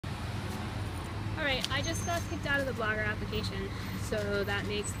Alright, I just got kicked out of the blogger application, so that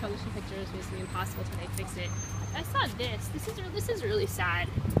makes publishing pictures basically impossible until they fix it. I saw this. This is really sad.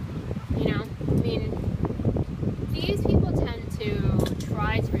 You know? I mean, these people tend to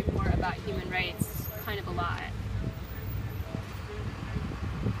try to read more about human rights kind of a lot.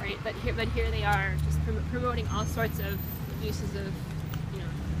 Right? But here they are just promoting all sorts of abuses of, you know,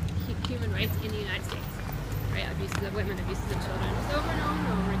 human rights in the United States. Right? Abuses of women, abuses of children, just over and over and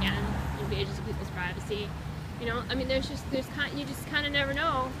over again. Invasions of people's privacy. You know, I mean, you just kind of never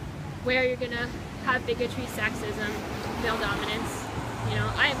know where you're gonna have bigotry, sexism, male dominance. You know,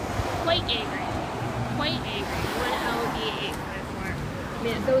 I'm quite angry. Quite angry. One LD for. I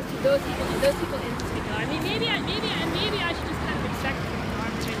mean, those people in particular. I mean, maybe I should just kind of expect it from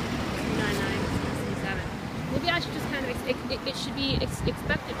Marvin 299 Maybe I should just kind of it should be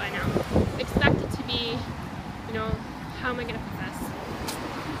expected by now. Expected to be, you know, how am I gonna profess?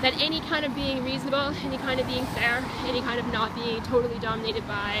 That any kind of being reasonable, any kind of being fair, any kind of not being totally dominated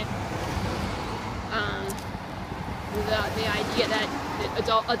by the idea that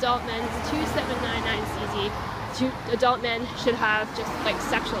adult men, 2799 CZ, adult men should have just like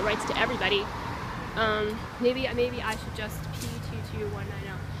sexual rights to everybody. Maybe I should just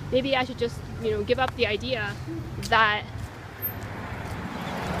P22190. Maybe I should just, you know, give up the idea that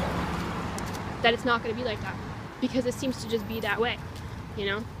it's not going to be like that, because it seems to just be that way. You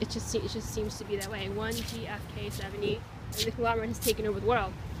know, it just seems to be that way. 1GFK70, and the conglomerate has taken over the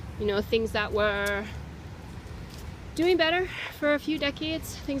world. You know, things that were doing better for a few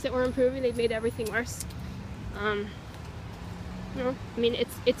decades, things that were improving, they've made everything worse. You know, I mean,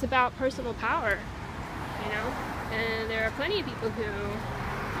 it's about personal power. You know, and there are plenty of people who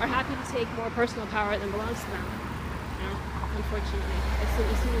are happy to take more personal power than belongs to them. You know, unfortunately, as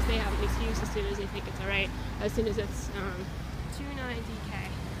soon as they have an excuse, as soon as they think it's all right, as soon as it's 29DK,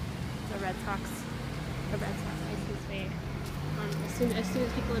 the Red Sox license fade. As soon as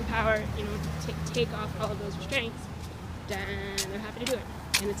people in power, you know, take off all of those restraints, then they're happy to do it,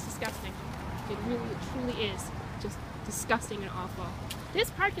 and it's disgusting. It really, truly is just disgusting and awful. This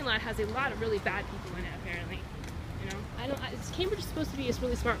parking lot has a lot of really bad people in it, apparently. You know, Cambridge is supposed to be a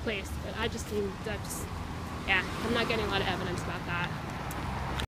really smart place, but yeah, I'm not getting a lot of evidence about that.